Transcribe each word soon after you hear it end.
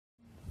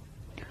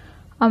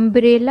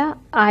Umbrella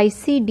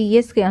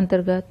ICDS के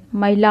अंतर्गत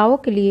महिलाओं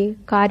के लिए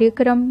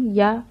कार्यक्रम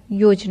या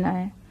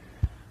योजनाएं।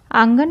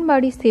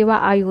 आंगनबाड़ी सेवा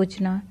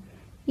आयोजना।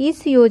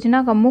 इस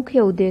योजना का मुख्य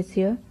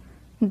उद्देश्य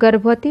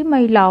गर्भवती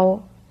महिलाओं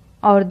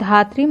और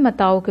धात्री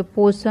माताओं के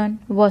पोषण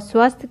व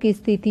स्वास्थ्य की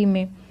स्थिति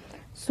में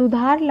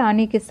सुधार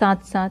लाने के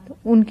साथ साथ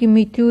उनकी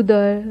मृत्यु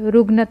दर,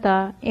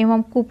 रुग्णता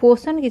एवं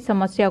कुपोषण की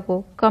समस्या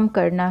को कम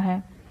करना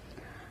है।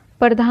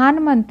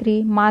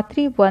 प्रधानमंत्री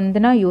मातृ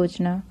वंदना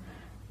योजना।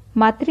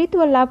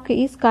 मातृत्व लाभ के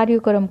इस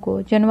कार्यक्रम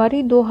को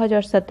जनवरी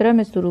 2017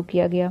 में शुरू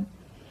किया गया।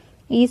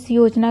 इस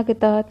योजना के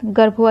तहत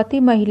गर्भवती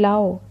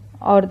महिलाओं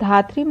और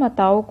धात्री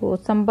माताओं को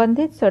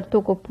संबंधित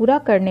शर्तों को पूरा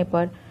करने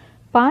पर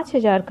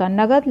 5,000 का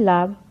नगद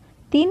लाभ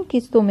 3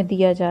 किस्तों में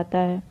दिया जाता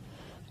है।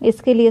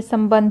 इसके लिए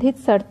संबंधित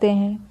शर्तें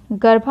हैं: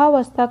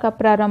 गर्भावस्था का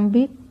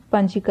प्रारंभिक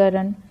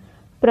पंजीकरण,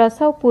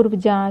 प्रसव पूर्व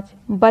जांच,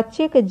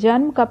 बच्चे के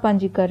जन्म का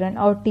पंजीकरण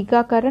और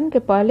टीकाकरण के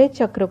पहले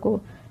चक्र को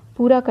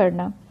पूरा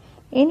करना।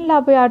 इन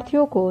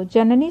लाभार्थियों को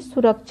जननी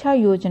सुरक्षा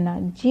योजना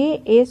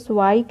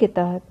JSY के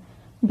तहत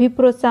भी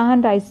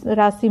प्रोत्साहन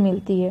राशि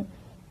मिलती है।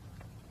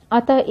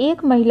 अतः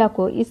एक महिला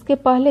को इसके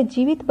पहले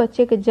जीवित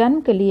बच्चे के जन्म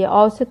के लिए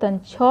औसतन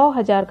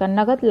 6,000 का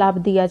नगद लाभ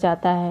दिया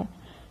जाता है।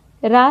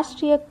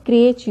 राष्ट्रीय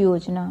क्रेच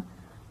योजना।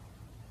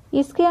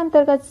 इसके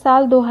अंतर्गत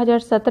साल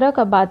 2017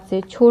 का बाद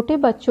से छोटे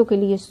बच्चों के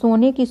लिए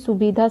सोने की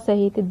सुविधा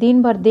सहित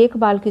दिन भर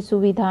देखभाल की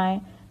सुविधाएं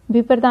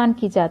भी प्रदान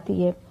की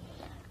जाती है।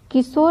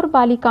 किशोर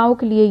बालिकाओं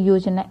के लिए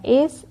योजना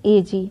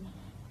SAG।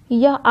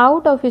 यह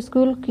आउट ऑफ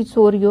स्कूल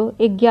किशोरियों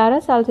 11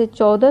 साल से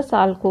 14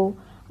 साल को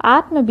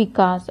आत्म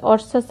विकास और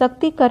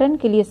सशक्तिकरण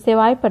के लिए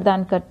सेवाएं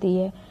प्रदान करती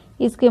है।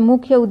 इसके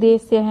मुख्य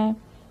उद्देश्य हैं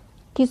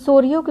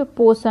किशोरियों के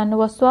पोषण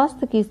व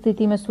स्वास्थ्य की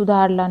स्थिति में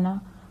सुधार लाना,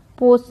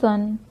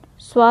 पोषण,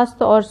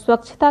 स्वास्थ्य और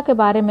स्वच्छता के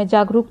बारे में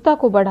जागरूकता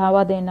को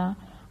बढ़ावा देना,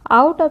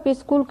 आउट ऑफ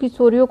स्कूल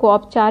किशोरियों को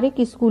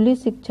औपचारिक स्कूली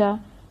शिक्षा,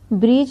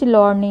 ब्रिज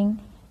लर्निंग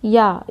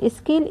या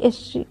स्किल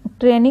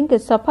ट्रेनिंग के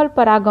सफल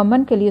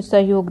परागमन के लिए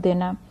सहयोग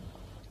देना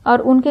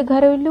और उनके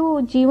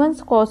घरेलू जीवन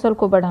कौशल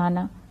को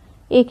बढ़ाना।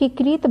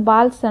 एकीकृत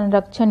बाल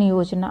संरक्षण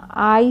योजना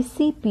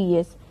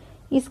ICPS।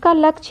 इसका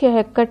लक्ष्य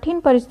है कठिन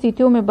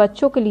परिस्थितियों में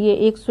बच्चों के लिए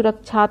एक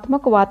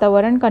सुरक्षात्मक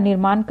वातावरण का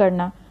निर्माण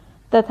करना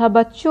तथा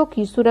बच्चों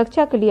की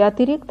सुरक्षा के लिए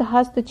अतिरिक्त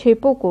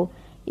हस्तक्षेपों को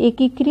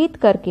एकीकृत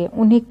करके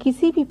उन्हें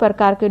किसी भी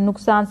प्रकार के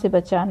नुकसान से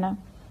बचाना।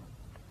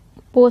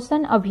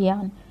 पोषण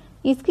अभियान।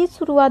 इसकी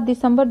शुरुआत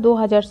दिसंबर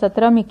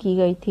 2017 में की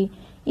गई थी।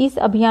 इस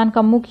अभियान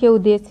का मुख्य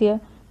उद्देश्य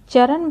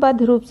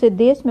चरणबद्ध रूप से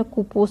देश में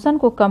कुपोषण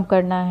को कम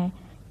करना है।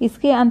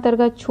 इसके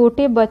अंतर्गत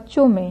छोटे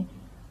बच्चों में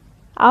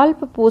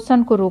अल्प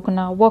पोषण को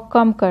रोकना व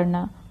कम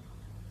करना,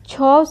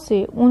 6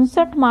 से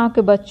 59 माह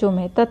के बच्चों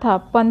में तथा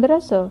 15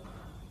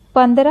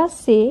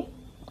 से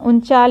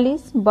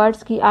 39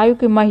 वर्ष की आयु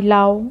की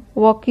महिलाओं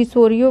व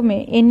किशोरियों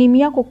में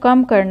एनीमिया को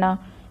कम करना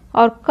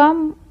और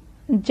कम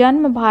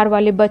जन्म भार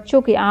वाले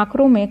बच्चों के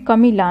आंकड़ों में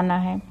कमी लाना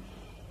है।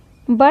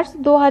 वर्ष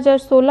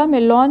 2016 में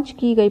लॉन्च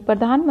की गई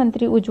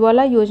प्रधानमंत्री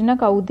उज्ज्वला योजना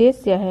का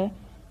उद्देश्य है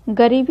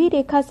गरीबी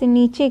रेखा से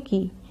नीचे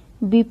की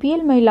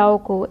BPL महिलाओं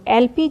को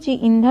LPG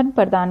ईंधन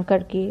प्रदान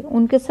करके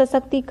उनके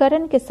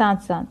सशक्तिकरण के साथ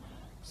साथ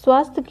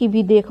स्वास्थ्य की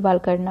भी देखभाल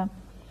करना।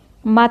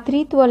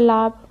 मातृत्व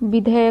लाभ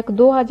विधेयक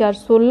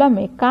 2016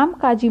 में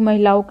कामकाजी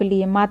महिलाओं के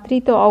लिए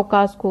मातृत्व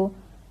अवकाश को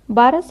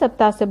 12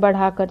 सप्ताह से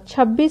बढ़ाकर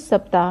 26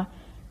 सप्ताह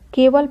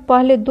केवल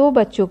पहले 2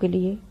 बच्चों के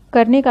लिए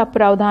करने का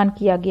प्रावधान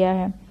किया गया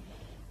है।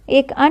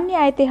 एक अन्य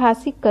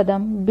ऐतिहासिक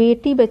कदम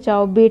बेटी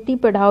बचाओ बेटी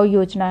पढ़ाओ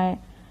योजना है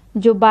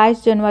जो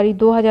 22 जनवरी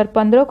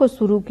 2015 को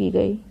शुरू की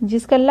गई,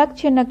 जिसका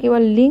लक्ष्य न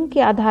केवल लिंग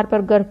के आधार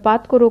पर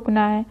गर्भपात को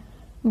रोकना है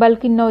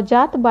बल्कि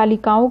नवजात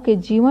बालिकाओं के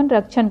जीवन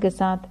रक्षण के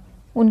साथ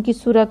उनकी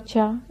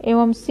सुरक्षा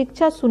एवं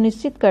शिक्षा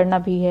सुनिश्चित करना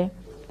भी है।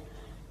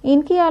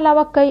 इनके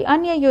अलावा कई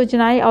अन्य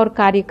योजनाएं और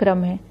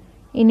कार्यक्रम हैं।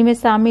 इनमें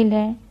शामिल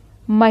हैं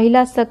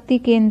महिला शक्ति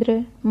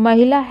केंद्र,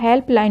 महिला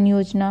हेल्पलाइन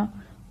योजना,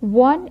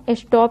 वन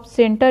स्टॉप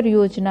सेंटर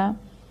योजना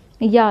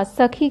या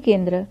सखी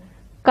केंद्र,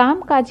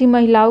 कामकाजी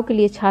महिलाओं के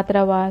लिए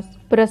छात्रावास,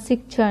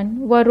 प्रशिक्षण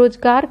व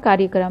रोजगार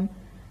कार्यक्रम,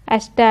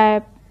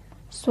 स्टैप,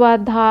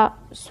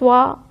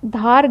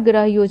 स्वाधार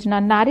गृह योजना,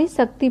 नारी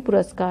शक्ति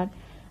पुरस्कार,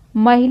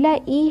 महिला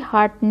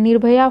हार्ट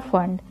निर्भया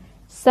फंड,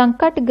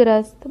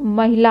 संकटग्रस्त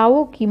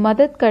महिलाओं की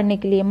मदद करने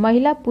के लिए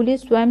महिला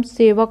पुलिस स्वयं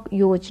सेवक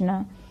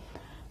योजना।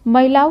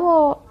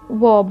 महिलाओं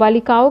व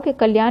बालिकाओं के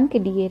कल्याण के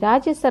लिए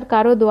राज्य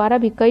सरकारों द्वारा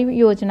भी कई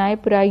योजनाएं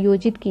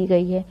प्रायोजित की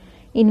गई है।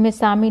 इनमें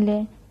शामिल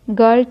है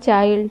girl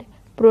child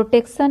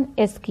protection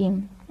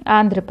scheme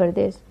Andhra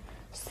Pradesh,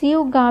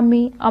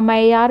 Sivagami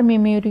अम्मैयार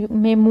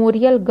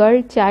memorial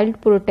girl child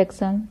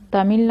protection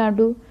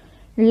Tamil Nadu,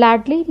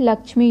 लाडली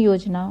लक्ष्मी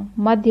योजना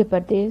मध्य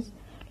प्रदेश,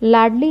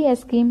 लाडली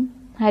scheme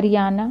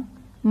Haryana,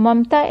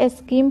 Mamata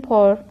scheme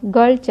for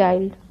girl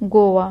child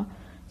Goa,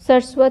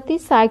 Saraswati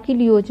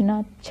cycle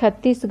योजना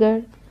छत्तीसगढ़,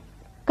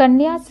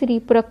 कन्याश्री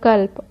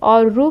प्रकल्प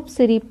और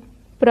रूपश्री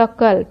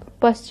प्रकल्प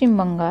पश्चिम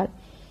बंगाल,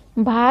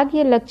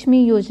 भाग्य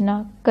लक्ष्मी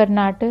योजना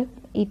कर्नाटक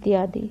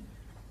इत्यादि।